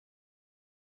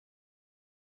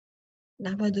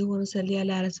نحمده ونصلي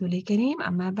على رسوله الكريم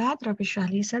أما بعد رب اشرح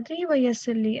لي صدري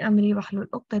ويسر لي أمري واحلل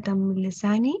عقدة من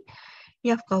لساني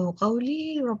يفقهوا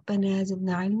قولي ربنا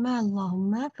زدنا علما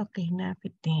اللهم فقهنا في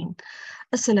الدين.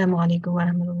 السلام عليكم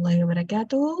ورحمة الله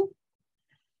وبركاته.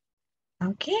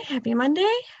 Okay, happy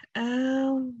Monday.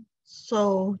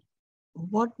 So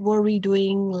what were we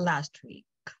doing last week?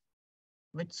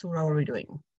 Which surah were we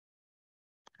doing?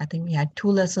 I think we had 2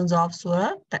 lessons of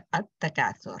Surah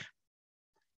Takathur.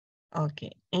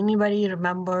 Okay, anybody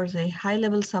remembers a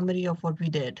high-level summary of what we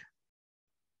did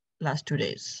last 2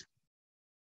 days?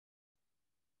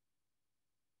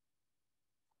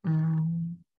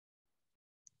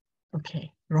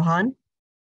 Okay, Rohan?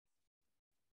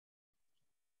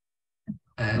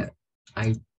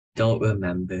 I don't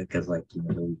remember because, the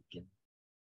weekend.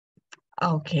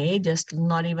 Okay, just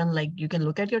not even like you can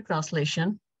look at your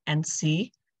translation and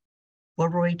see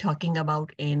what were we talking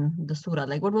about in the surah.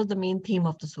 Like, what was the main theme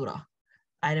of the surah?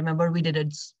 I remember we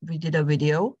did a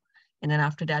video, and then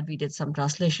after that we did some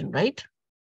translation, right?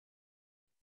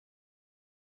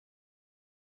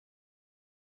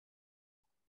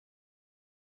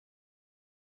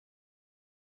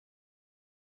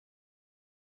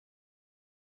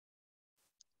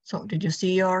 So, did you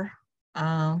see your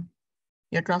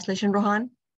translation, Rohan?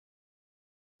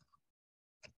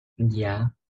 Yeah.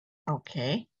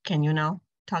 Okay. Can you now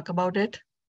talk about it?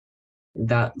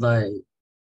 That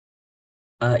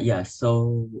yeah,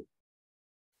 so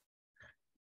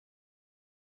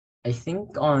I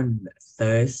think on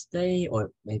Thursday or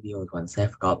maybe it was Wednesday, I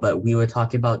forgot, but we were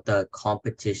talking about the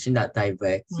competition that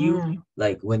diverts you.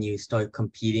 Like when you start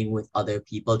competing with other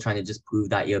people, trying to just prove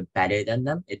that you're better than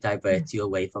them, it diverts you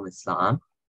away from Islam.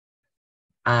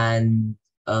 And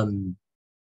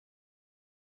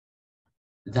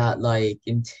that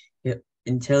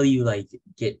until you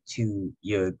get to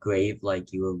your grave,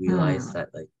 you will realize that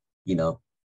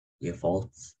your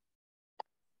faults.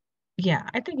 Yeah,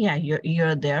 I think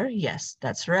you're there. Yes,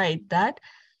 that's right. That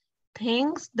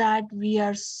things that we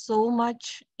are so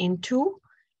much into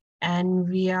and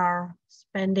we are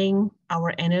spending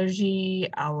our energy,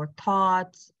 our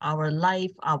thoughts, our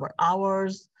life, our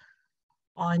hours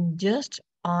on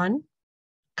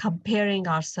comparing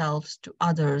ourselves to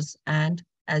others and,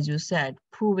 as you said,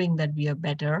 proving that we are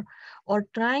better or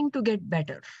trying to get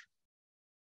better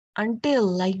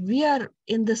until we are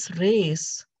in this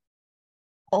race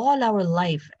all our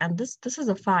life. And this is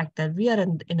a fact that we are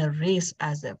in a race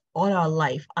as if all our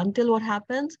life until what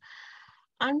happens?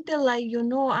 Until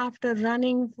after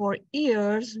running for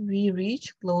years, we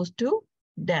reach close to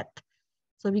death.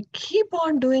 So we keep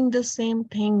on doing the same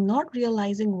thing, not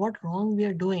realizing what wrong we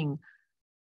are doing.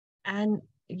 And,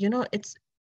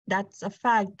 that's a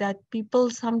fact that people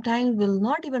sometimes will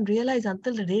not even realize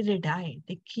until the day they die.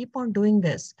 They keep on doing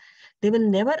this. They will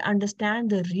never understand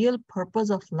the real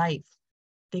purpose of life.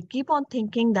 They keep on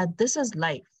thinking that this is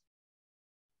life.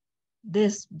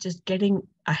 This just getting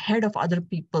ahead of other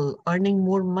people, earning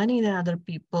more money than other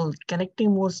people,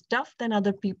 collecting more stuff than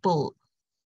other people,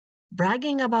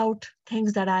 bragging about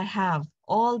things that I have,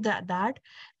 all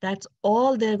that's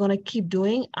all they're going to keep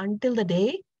doing until the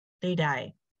day they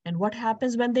die. And what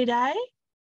happens when they die?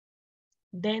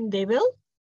 Then they will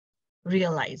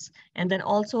realize. And then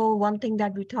also one thing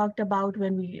that we talked about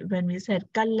when we said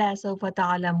kalla sawfa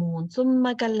ta'lamun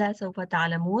summa kalla sawfa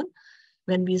ta'lamun,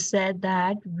 when we said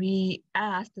that, we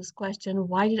asked this question,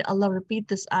 why did Allah repeat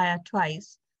this ayah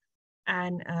twice?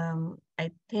 And I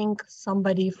think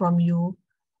somebody from you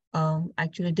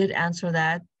actually did answer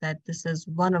that this is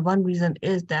one reason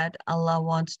is that Allah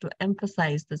wants to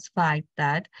emphasize this fact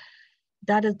that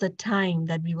is the time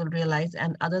that we will realize.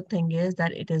 And other thing is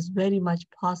that it is very much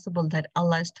possible that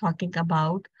Allah is talking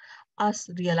about us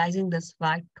realizing this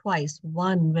fact twice.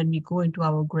 One, when we go into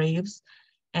our graves,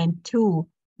 and two,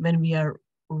 when we are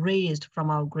raised from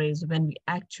our graves, when we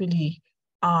actually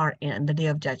are in the day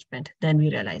of judgment, then we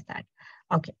realize that.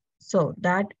 Okay, so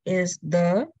that is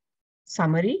the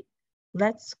summary.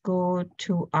 Let's go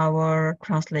to our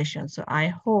translation. So I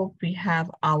hope we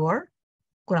have our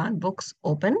Quran books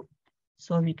open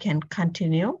so we can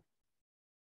continue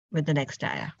with the next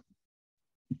ayah.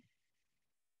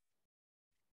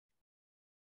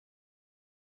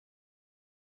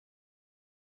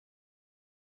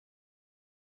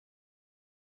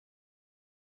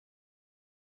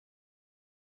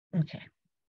 Okay.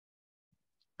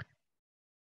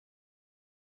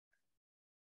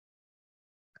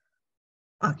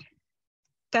 Okay.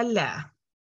 Kalla,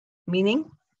 meaning?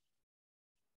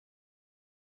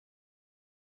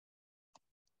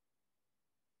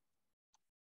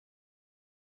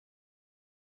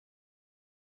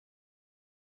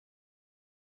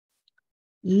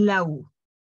 لو.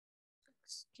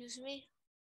 Excuse me.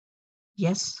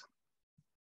 Yes.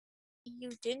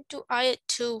 You didn't do ayat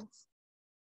 2.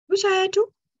 Which ayah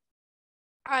too?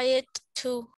 Ayat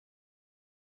 2.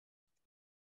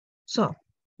 So,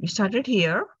 we started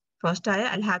here. First ayah,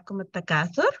 Alhaakum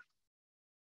at-Takathur.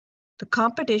 The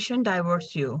competition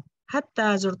diverts you.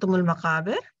 Hatta zurtumul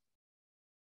maqabir.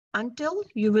 Until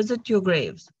you visit your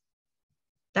graves.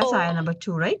 That's ayah number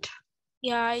 2, right?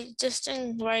 Yeah, I just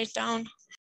didn't write it down.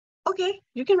 Okay,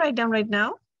 you can write down right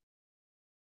now.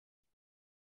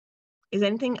 Is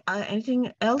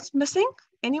anything else missing?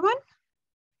 Anyone?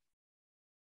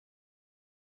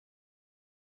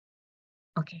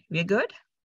 Okay, we're good?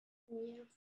 Yeah.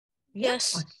 Yeah?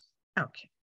 Yes. Okay.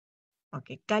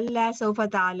 Okay. Kalla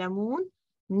sawfa ta'lamun.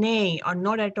 Nay, or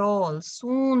not at all.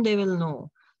 Soon they will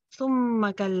know.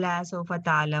 Thumma kalla sawfa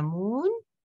ta'lamun.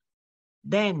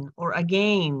 Then or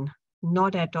again.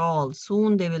 Not at all.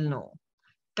 Soon they will know.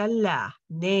 Kalla,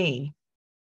 nay.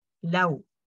 Law.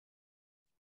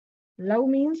 Law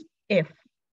means if.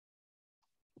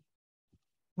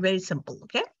 Very simple,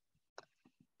 okay?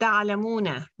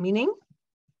 Ta'lamuna, meaning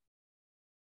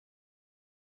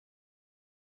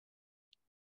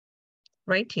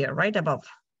right here, right above.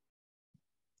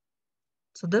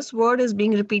 So this word is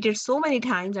being repeated so many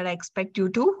times that I expect you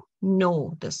to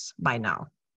know this by now.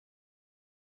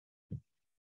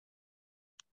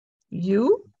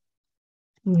 You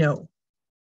know.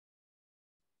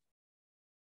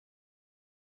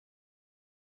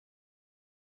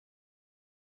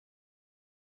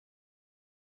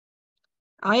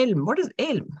 Ilm, what is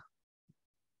ilm?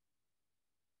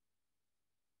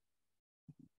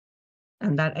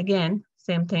 And that again,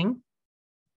 same thing.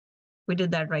 We did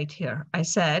that right here. I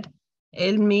said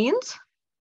ilm means,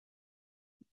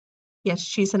 yes,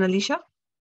 she's an Alicia.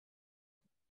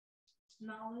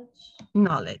 Knowledge.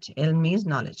 Knowledge. Ilm means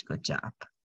knowledge. Good job.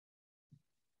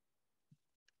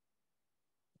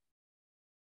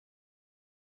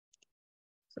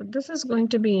 So this is going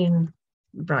to be in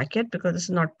bracket because this is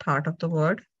not part of the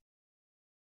word.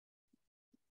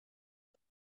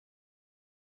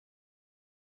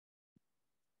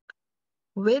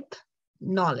 With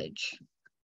knowledge.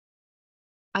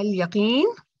 Al-yaqeen.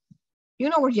 You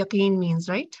know what yaqeen means,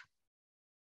 right?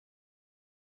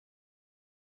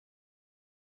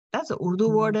 That's an Urdu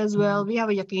word as well. We have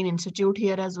a yaqeen institute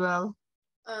here as well.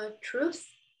 Truth.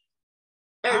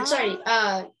 Sorry.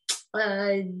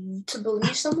 To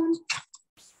believe someone.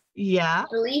 Yeah.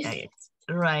 Belief.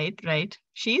 Right, right.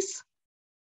 She's?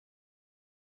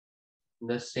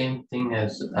 The same thing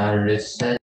as Riz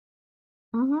said.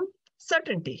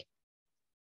 Certainty.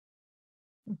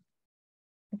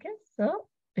 Okay, so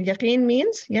yaqeen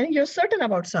means you're certain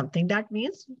about something. That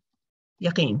means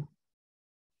yaqeen.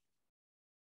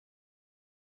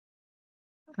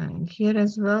 And here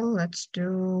as well, let's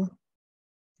do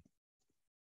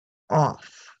of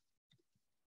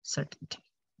certainty.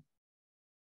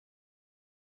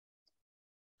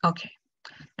 Okay,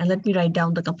 and let me write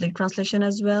down the complete translation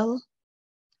as well.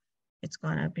 It's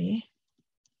gonna be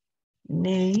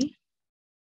nay,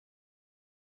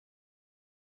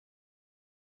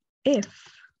 if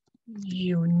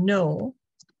you know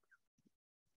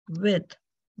with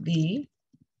the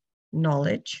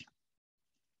knowledge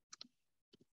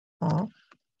of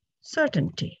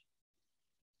certainty.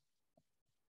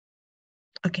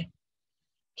 Okay,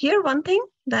 here one thing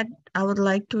that I would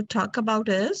like to talk about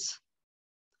is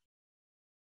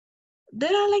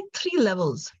there are like 3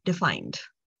 levels defined.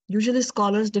 Usually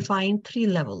scholars define 3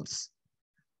 levels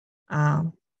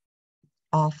of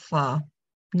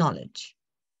knowledge.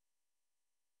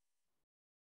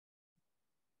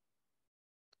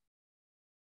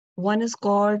 One is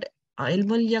called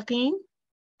ilmul yaqeen.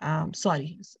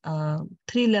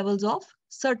 3 levels of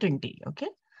certainty, okay?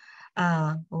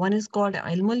 One is called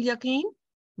ilmul yaqeen,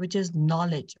 which is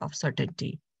knowledge of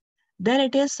certainty. Then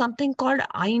it is something called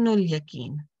ainul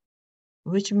yaqeen,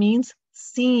 which means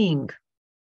seeing,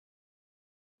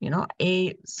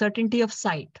 a certainty of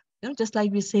sight. Just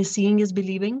like we say seeing is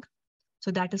believing.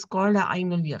 So that is called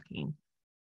ainul yaqeen.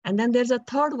 And then there's a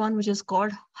third one, which is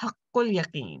called haqqul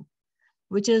yaqeen,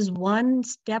 which is one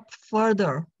step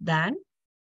further than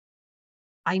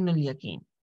ainul yaqeen.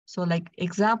 So like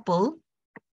example,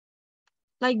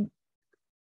 like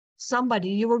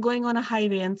you were going on a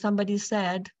highway and somebody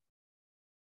said,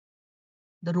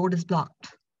 the road is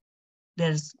blocked.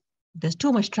 There's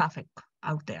too much traffic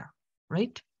out there,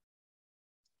 right?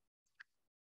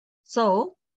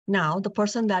 So now the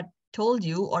person that told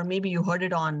you, or maybe you heard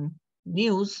it on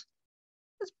news,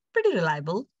 is pretty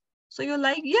reliable. So you're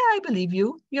like, yeah, I believe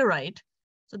you. You're right.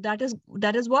 So that is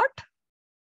what?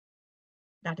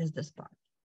 That is this part.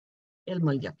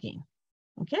 Ilmul yaqeen.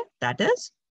 Okay, that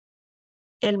is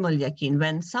ilmul yaqeen.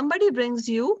 When somebody brings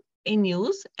you a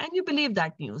news and you believe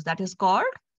that news, that is called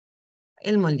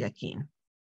ilmul yaqeen.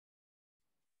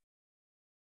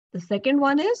 The second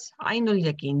one is ainul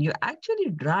yaqeen. You actually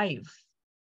drive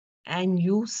and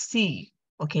you see,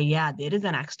 okay, yeah, there is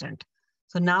an accident.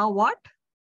 So now what?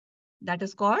 That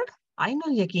is called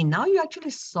ainul yaqeen. Now you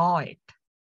actually saw it.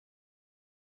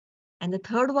 And the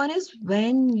third one is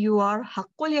when you are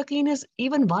haqqul yaqeen is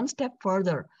even one step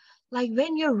further. Like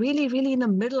when you're really, really in the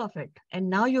middle of it and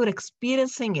now you're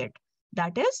experiencing it.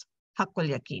 That is haqqul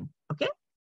yaqeen. Okay.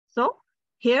 So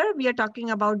here we are talking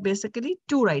about basically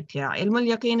two right here. Ilmul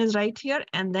yaqeen is right here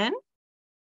and then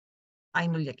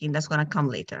ainul yaqeen. That's going to come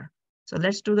later. So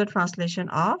let's do the translation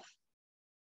of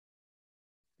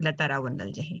Latarawun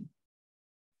al-Jahim.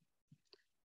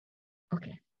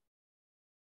 Okay.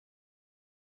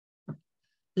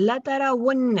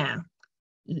 Latarawunna.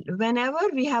 Whenever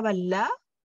we have a la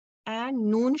and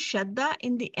noon shadda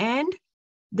in the end,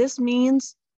 this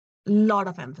means a lot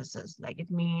of emphasis. Like it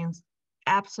means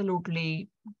absolutely,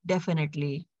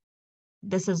 definitely.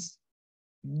 This is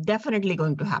definitely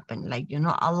going to happen. Like, you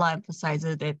know, Allah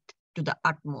emphasizes it to the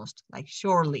utmost. Like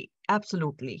surely,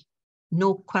 absolutely.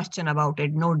 No question about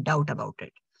it, no doubt about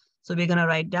it. So we're going to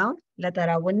write down,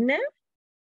 Latarawunna.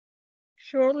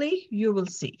 Surely you will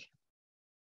see.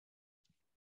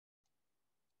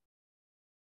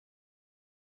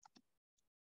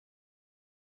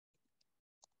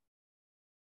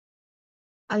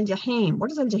 Al-Jahim.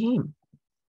 What is Al-Jahim?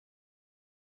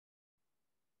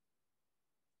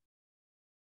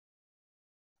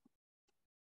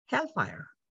 Hellfire.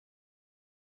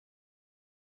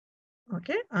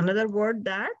 Okay, another word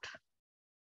that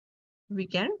we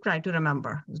can try to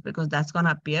remember is because that's going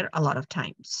to appear a lot of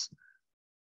times.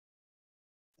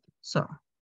 So,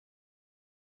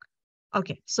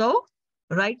 okay, so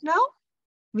right now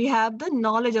we have the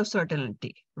knowledge of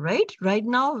certainty, right? Right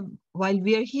now, while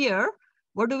we are here,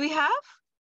 what do we have?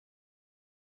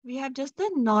 We have just the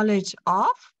knowledge of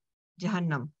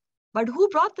Jahannam. But who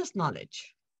brought this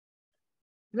knowledge?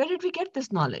 Where did we get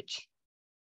this knowledge?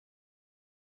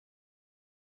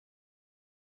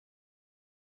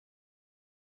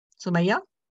 Sumaya?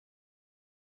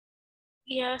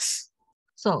 Yes.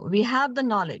 So we have the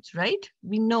knowledge, right?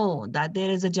 We know that there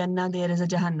is a Jannah, there is a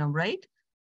Jahannam, right?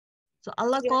 So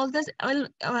Allah calls this ilm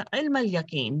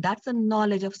al-yaqeen. That's the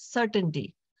knowledge of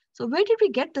certainty. So where did we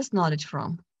get this knowledge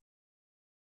from?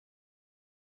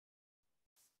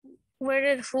 Where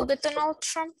did who get the knowledge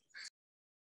from?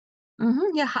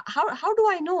 Yeah, how do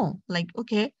I know? Like,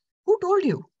 okay, who told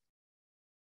you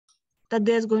that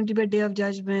there's going to be a day of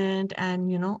judgment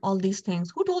and, you know, all these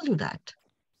things? Who told you that?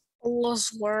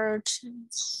 Allah's word.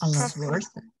 Allah's words.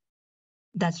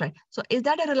 That's right. So is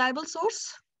that a reliable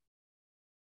source?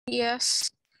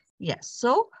 Yes. Yes.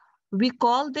 So we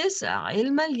call this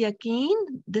ilm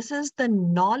al-yaqeen. This is the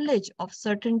knowledge of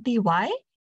certainty. Why?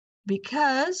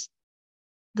 Because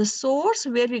the source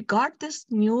where we got this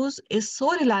news is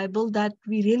so reliable that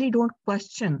we really don't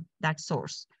question that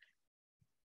source.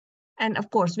 And of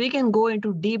course, we can go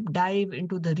into deep dive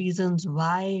into the reasons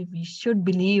why we should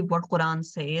believe what Quran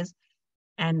says.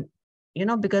 And, you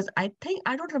know, because I think,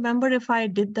 I don't remember if I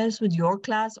did this with your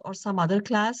class or some other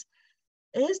class,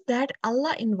 is that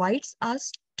Allah invites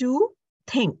us to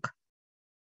think.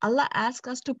 Allah asks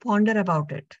us to ponder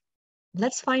about it.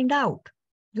 Let's find out.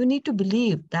 You need to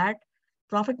believe that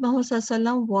Prophet Muhammad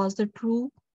SAW was the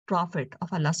true prophet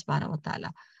of Allah subhanahu wa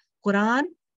ta'ala. Quran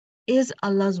is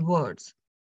Allah's words.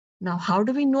 Now, how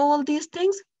do we know all these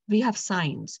things? We have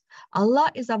signs.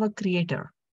 Allah is our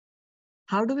creator.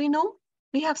 How do we know?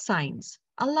 We have signs.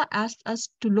 Allah asked us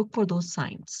to look for those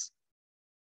signs.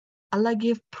 Allah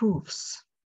gave proofs.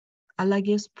 Allah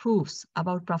gives proofs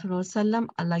about Prophet Muhammad SAW.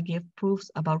 Allah gave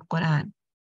proofs about Quran.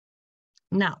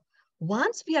 Now,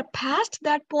 once we are past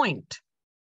that point,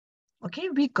 okay,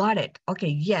 we got it. Okay,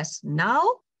 yes, now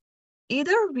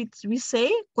either we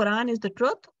say Quran is the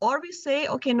truth or we say,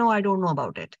 okay, no, I don't know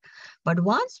about it. But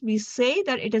once we say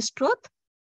that it is truth,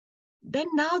 then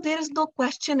now there is no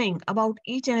questioning about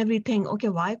each and everything. Okay,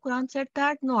 why Quran said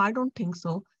that? No, I don't think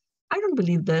so. I don't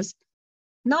believe this.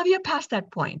 Now we are past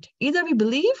that point. Either we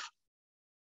believe,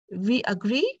 we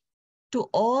agree to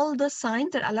all the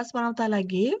signs that Allah subhanahu wa ta'ala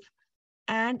gave,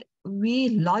 and we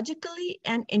logically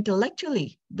and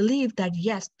intellectually believe that,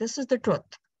 yes, this is the truth.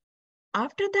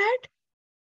 After that,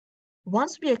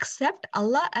 once we accept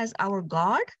Allah as our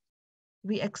God,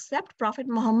 we accept Prophet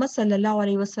Muhammad sallallahu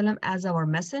alaihi wasallam as our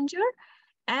messenger,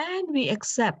 and we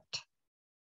accept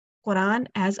Quran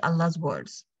as Allah's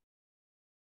words.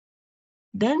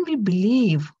 Then we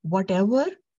believe whatever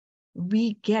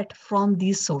we get from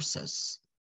these sources.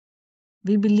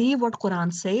 We believe what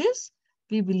Quran says.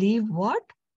 We believe what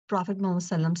Prophet Muhammad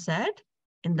Sallam said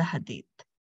in the Hadith.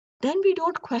 Then we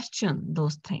don't question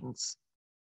those things.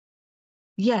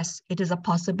 Yes, it is a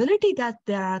possibility that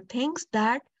there are things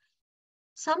that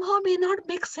somehow may not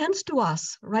make sense to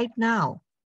us right now.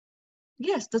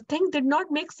 Yes, the thing did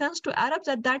not make sense to Arabs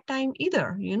at that time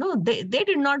either. They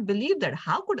did not believe that.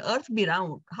 How could Earth be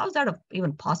round? How's that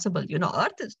even possible?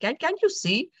 Earth is, can't you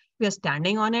see? We are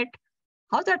standing on it.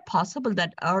 How's that possible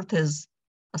that Earth is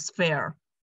a sphere?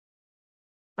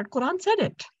 But Quran said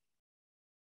it.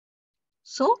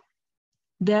 So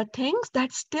there are things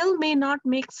that still may not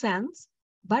make sense,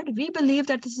 but we believe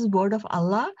that this is word of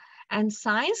Allah, and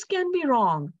science can be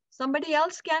wrong. Somebody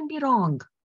else can be wrong.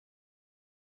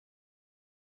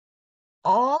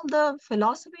 All the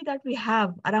philosophy that we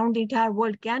have around the entire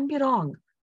world can be wrong,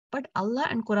 but Allah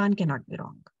and Quran cannot be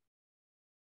wrong.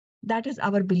 That is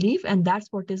our belief, and that's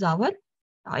what is our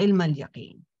ilm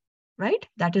al-yaqeen, right?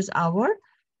 That is our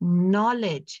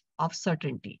knowledge of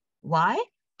certainty. Why?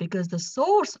 Because the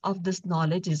source of this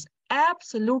knowledge is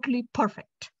absolutely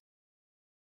perfect.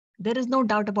 There is no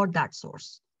doubt about that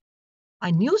source.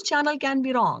 A news channel can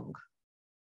be wrong,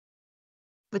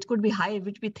 which could be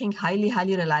which we think highly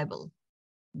reliable.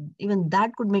 Even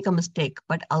that could make a mistake,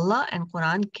 but Allah and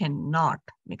Quran cannot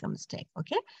make a mistake,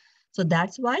 okay? So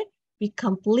that's why we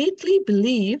completely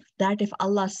believe that if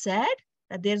Allah said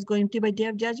that there's going to be a day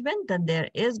of judgment, then there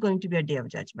is going to be a day of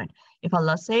judgment. If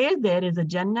Allah says there is a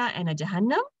Jannah and a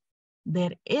Jahannam,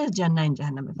 there is Jannah and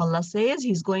Jahannam. If Allah says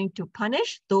he's going to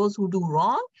punish those who do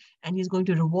wrong and he's going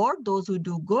to reward those who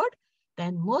do good,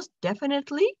 then most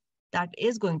definitely that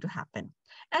is going to happen.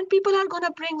 And people are going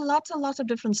to bring lots and lots of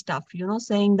different stuff,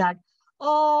 saying that,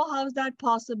 oh, how is that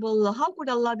possible? How could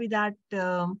Allah be that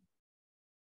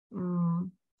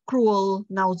cruel,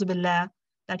 na'uzubillah,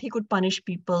 that he could punish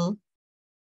people?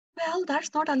 Well,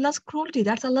 that's not Allah's cruelty.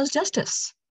 That's Allah's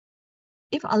justice.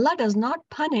 If Allah does not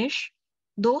punish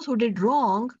those who did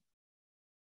wrong,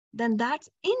 then that's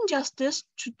injustice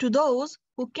to those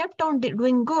who kept on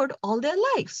doing good all their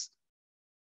lives.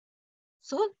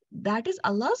 So that is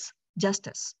Allah's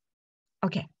justice.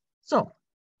 Okay, so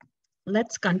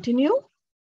let's continue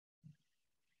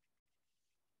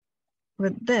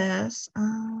with this.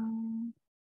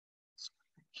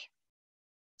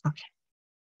 Okay.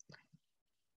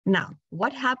 Now,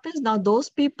 what happens now? Those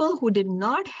people who did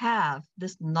not have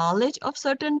this knowledge of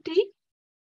certainty,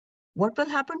 what will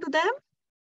happen to them?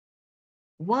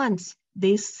 Once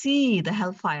they see the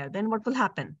hellfire, then what will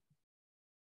happen?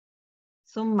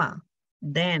 Summa,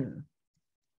 then.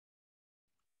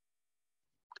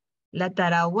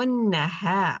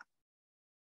 لَتَرَوُنَّهَا.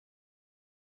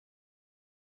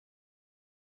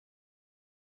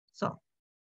 So,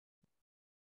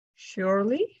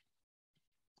 surely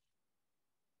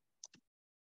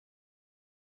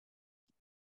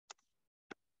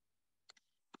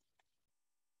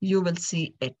you will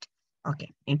see it.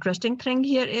 Okay, interesting thing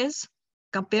here is,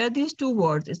 compare these two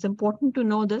words. It's important to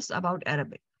know this about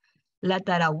Arabic.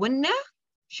 لَتَرَوُنَّ,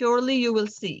 surely you will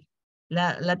see.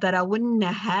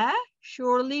 لَتَرَوُنَّهَا,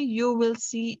 surely you will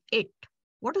see it.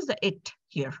 What is the it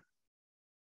here?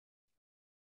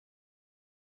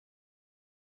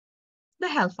 The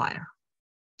hellfire,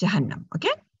 Jahannam,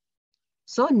 okay?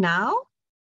 So now,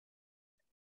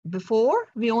 before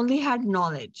we only had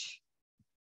knowledge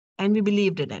and we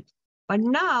believed in it, but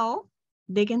now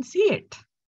they can see it.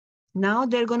 Now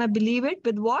they're gonna believe it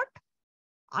with what?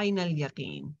 Ayn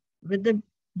al-yaqeen, with the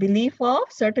belief of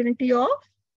certainty of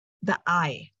the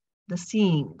eye, the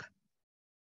seeing.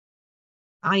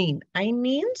 Ayn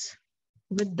means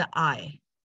with the eye.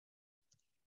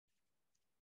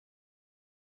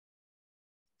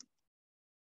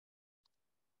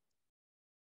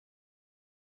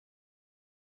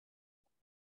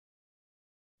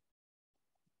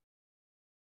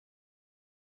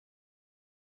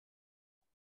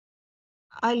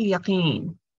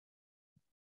 Al-yaqeen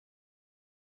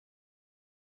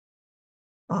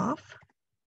of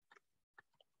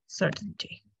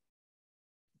certainty.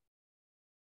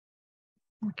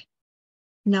 Okay.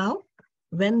 Now,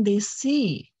 when they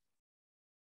see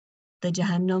the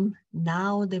Jahannam,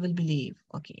 now they will believe.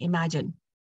 Okay, imagine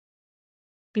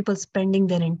people spending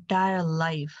their entire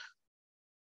life,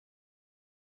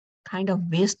 kind of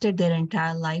wasted their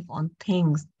entire life on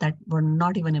things that were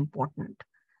not even important.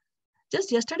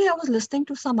 Just yesterday, I was listening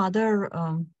to some other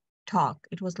talk.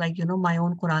 It was like, my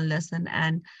own Quran lesson.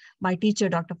 And my teacher,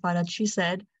 Dr. Farad, she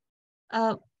said,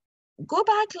 go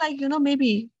back like,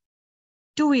 maybe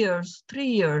 2 years, 3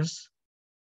 years.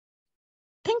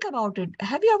 think about it.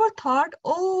 Have you ever thought,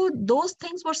 oh, those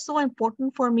things were so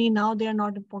important for me, now they are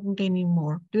not important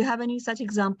anymore? Do you have any such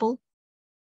example?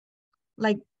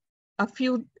 Like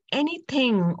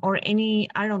anything or any,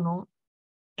 I don't know,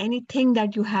 anything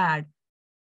that you had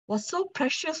was so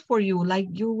precious for you. Like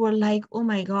you were like, oh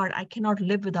my God, I cannot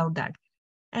live without that.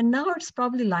 And now it's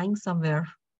probably lying somewhere.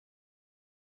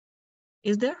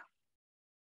 Is there?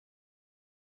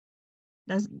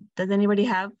 Does anybody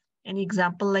have any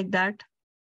example like that?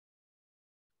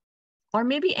 Or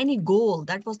maybe any goal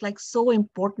that was like so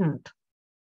important.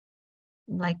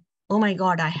 Like, oh my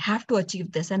God, I have to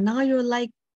achieve this. And now you're like,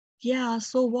 yeah,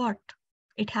 so what?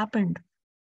 It happened.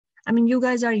 I mean, you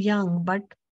guys are young, but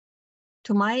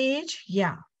to my age,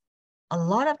 yeah. A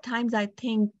lot of times I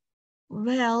think,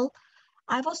 well,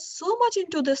 I was so much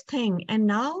into this thing and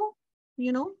now,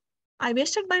 I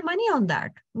wasted my money on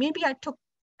that. Maybe I took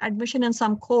admission in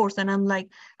some course and I'm like,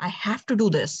 I have to do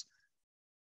this.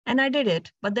 And I did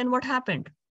it. But then what happened?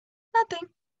 Nothing.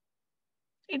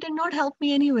 It did not help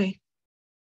me anyway.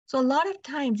 So a lot of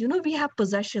times, we have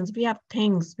possessions, we have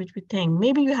things which we think,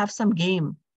 maybe you have some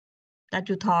game that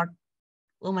you thought,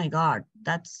 oh my God,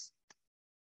 that's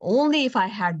only if I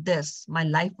had this, my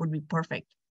life would be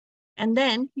perfect. And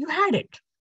then you had it.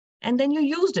 And then you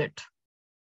used it.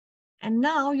 And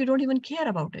now you don't even care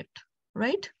about it,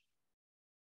 right?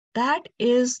 That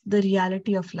is the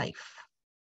reality of life.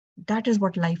 That is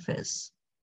what life is.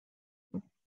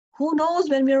 Who knows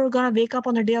when we're going to wake up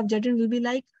on the day of judgment, we'll be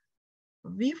like,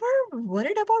 we were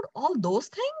worried about all those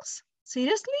things?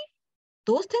 Seriously?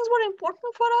 Those things were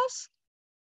important for us?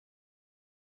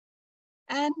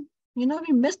 And, we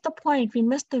missed the point. We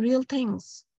missed the real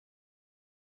things.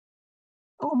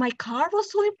 Oh, my car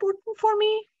was so important for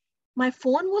me. My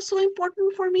phone was so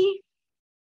important for me.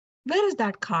 Where is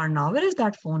that car now? Where is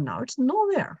that phone now? It's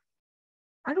nowhere.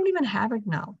 I don't even have it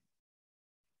now.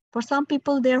 For some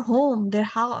people, their home, their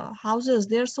houses,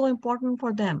 they're so important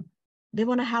for them. They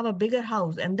want to have a bigger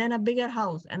house and then a bigger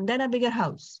house and then a bigger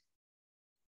house.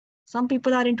 Some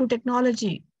people are into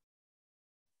technology.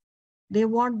 They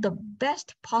want the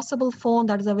best possible phone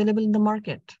that is available in the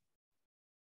market.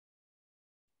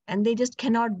 And they just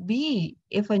cannot be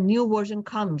if a new version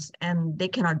comes and they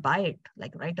cannot buy it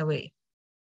like right away.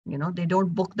 They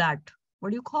don't book that. What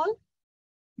do you call?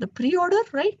 The pre-order,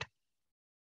 right?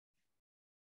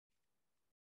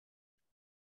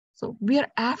 So we are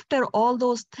after all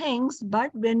those things,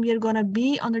 but when we are going to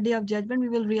be on the day of judgment, we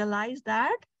will realize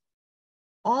that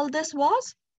all this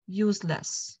was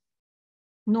useless.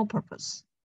 No purpose.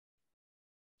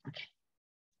 Okay.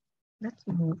 Let's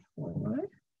move forward.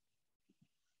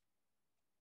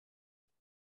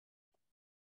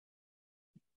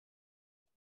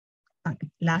 Okay.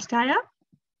 Last ayah.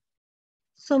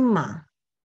 Summa.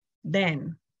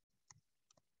 Then.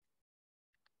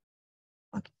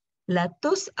 Okay.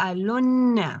 Latus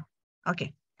alunna.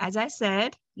 Okay. As I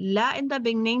said, la in the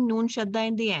beginning, noon shadda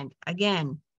in the end.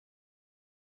 Again,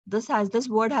 this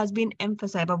word has been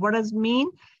emphasized. But what does it mean?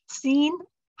 Seen,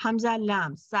 hamza,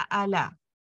 lam, sa'ala.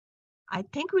 I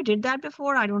think we did that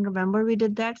before. I don't remember we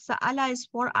did that. Sa'ala is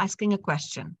for asking a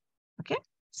question. Okay.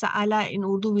 Sa'ala in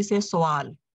Urdu, we say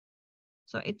soal.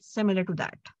 So it's similar to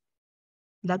that.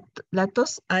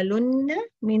 Latus alunna,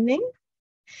 meaning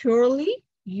surely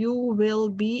you will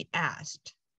be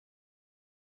asked.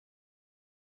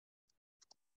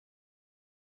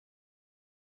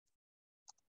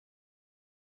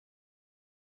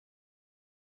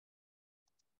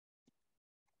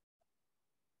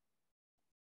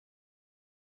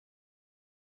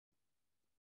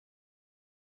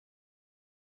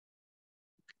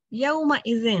 Yawma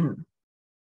izin.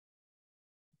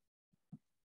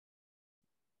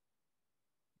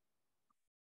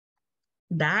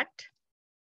 That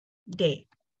day.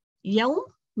 Yawm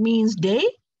means day.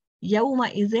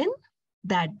 Yawma izin,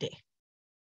 that day.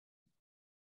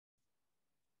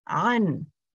 An,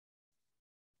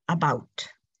 about.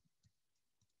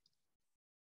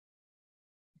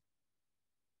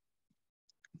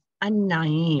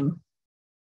 An-naim.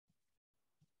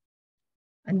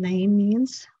 An-naim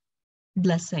means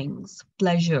blessings,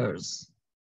 pleasures,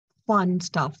 fun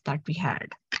stuff that we had.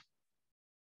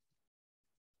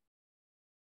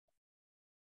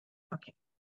 Okay.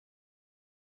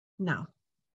 Now,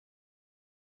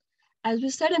 as we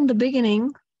said in the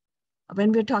beginning,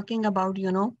 when we're talking about,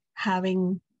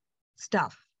 having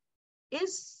stuff,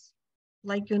 is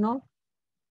like,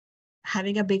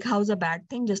 having a big house a bad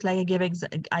thing, just like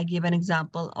I gave an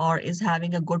example, or is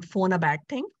having a good phone a bad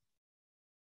thing?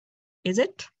 Is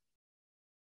it?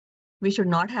 We should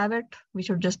not have it. We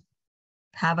should just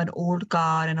have an old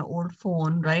car and an old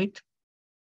phone, right?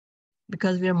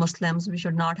 because we are Muslims, we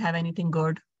should not have anything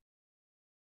good?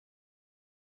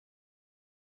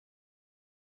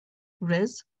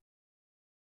 Riz?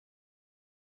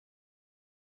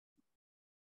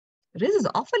 Riz is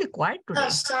awfully quiet today. Oh,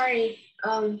 sorry.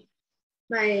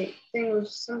 My thing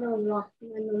was something was wrong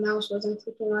and the mouse wasn't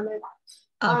clicking on it.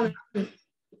 Okay.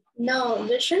 No,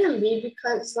 there shouldn't be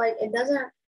because like it doesn't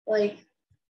like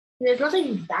there's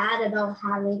nothing bad about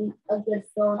having a good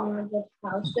phone or a good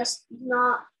house, just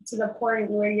not to the point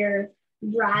where you're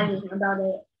bragging about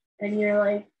it and you're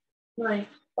like,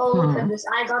 oh, look at this,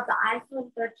 I got the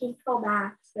iPhone 13 Pro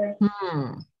Max. Or,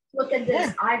 look at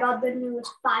this, I got the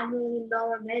newest $5 million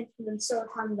mansion in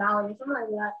Silicon Valley, something like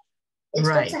that. It's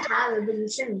good to have it, but you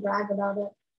shouldn't brag about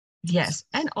it. Yes,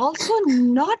 and also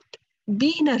not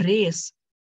be in a race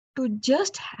to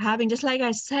just having, just like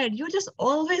I said, you're just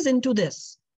always into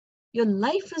this. Your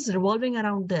life is revolving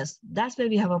around this. That's where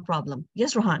we have a problem.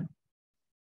 Yes, Rohan?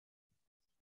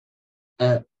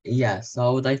 Yeah, so I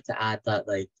would like to add that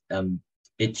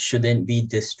it shouldn't be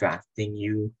distracting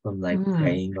you from like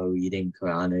praying or reading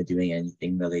Quran or doing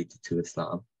anything related to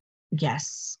Islam.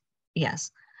 Yes,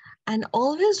 yes. And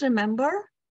always remember,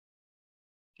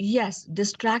 yes,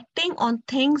 distracting on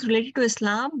things related to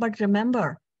Islam, but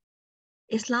remember,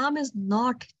 Islam is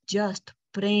not just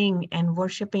praying and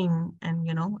worshiping and,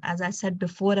 as I said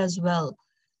before as well,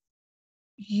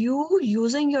 you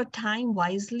using your time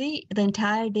wisely the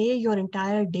entire day, your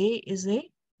entire day is a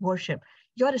worship.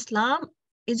 Your Islam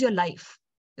is your life.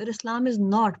 Your Islam is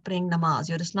not praying namaz.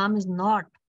 Your Islam is not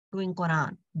doing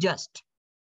Quran, just.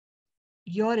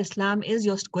 Your Islam is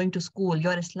just going to school.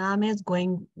 Your Islam is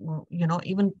going,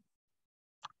 even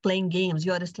playing games.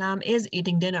 Your Islam is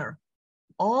eating dinner.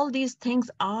 All these things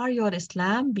are your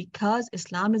Islam because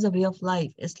Islam is a way of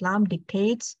life. Islam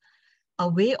dictates a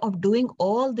way of doing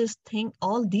all these things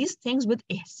with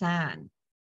ihsan.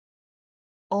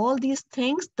 All these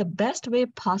things the best way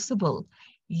possible.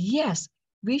 Yes,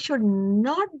 we should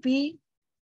not be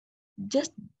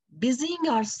just busying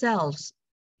ourselves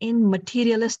in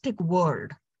materialistic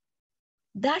world.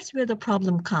 That's where the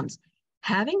problem comes.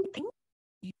 Having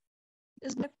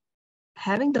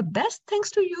the best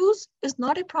things to use is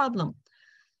not a problem,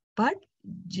 but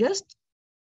just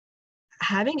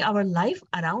having our life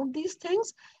around these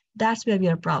things, that's where we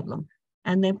are a problem.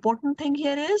 And the important thing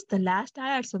here is the last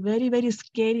ayah, it's a very, very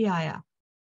scary ayah,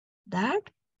 that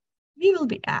we will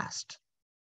be asked.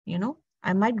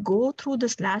 I might go through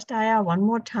this last ayah one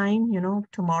more time,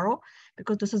 tomorrow,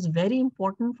 because this is very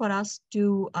important for us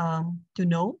to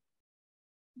know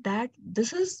that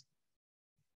this is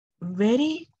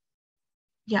very,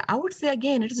 I would say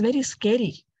again, it is very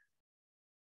scary.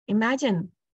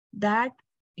 Imagine that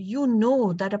you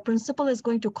know that a principal is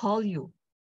going to call you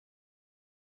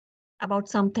about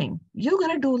something. You're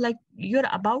going to do, like you're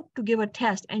about to give a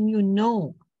test and you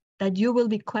know that you will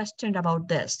be questioned about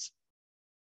this.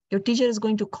 Your teacher is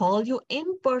going to call you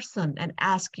in person and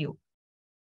ask you.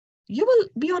 You will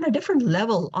be on a different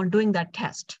level on doing that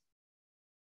test.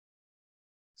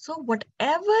 So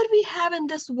whatever we have in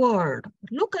this world,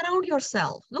 look around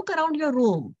yourself, look around your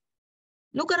room,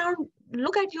 look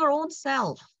at your own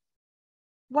self.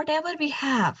 Whatever we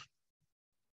have,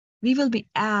 we will be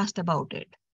asked about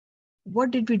it.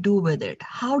 What did we do with it?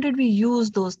 How did we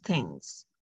use those things?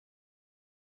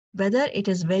 Whether it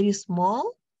is very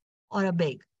small or a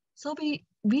big. So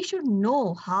we should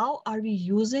know how are we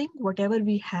using whatever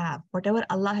we have, whatever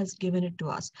Allah has given it to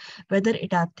us, whether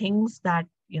it are things that,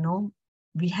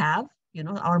 we have,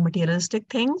 our materialistic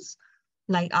things,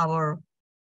 like our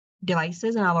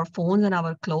devices and our phones and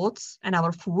our clothes and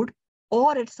our food,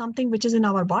 or it's something which is in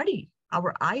our body,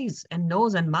 our eyes and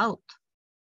nose and mouth.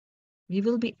 We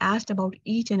will be asked about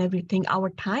each and everything,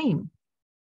 our time.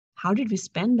 How did we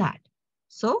spend that?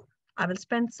 So I will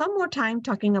spend some more time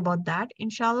talking about that,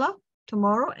 inshallah,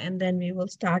 tomorrow, and then we will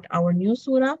start our new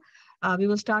surah. We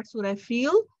will start Surah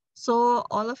Feel. So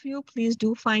all of you, please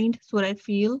do find Surah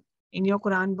Feel in your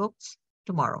Quran books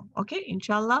tomorrow. Okay,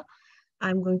 inshallah.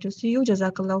 I'm going to see you.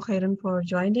 Jazakallah khairan for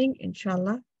joining.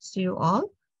 Inshallah, see you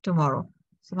all tomorrow.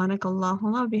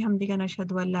 Subhanakallahumma bihamdika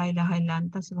nashhadu an la ilaha illa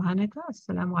anta subhanaka.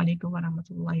 Assalamu alaikum wa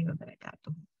rahmatullahi wa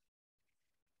barakatuh.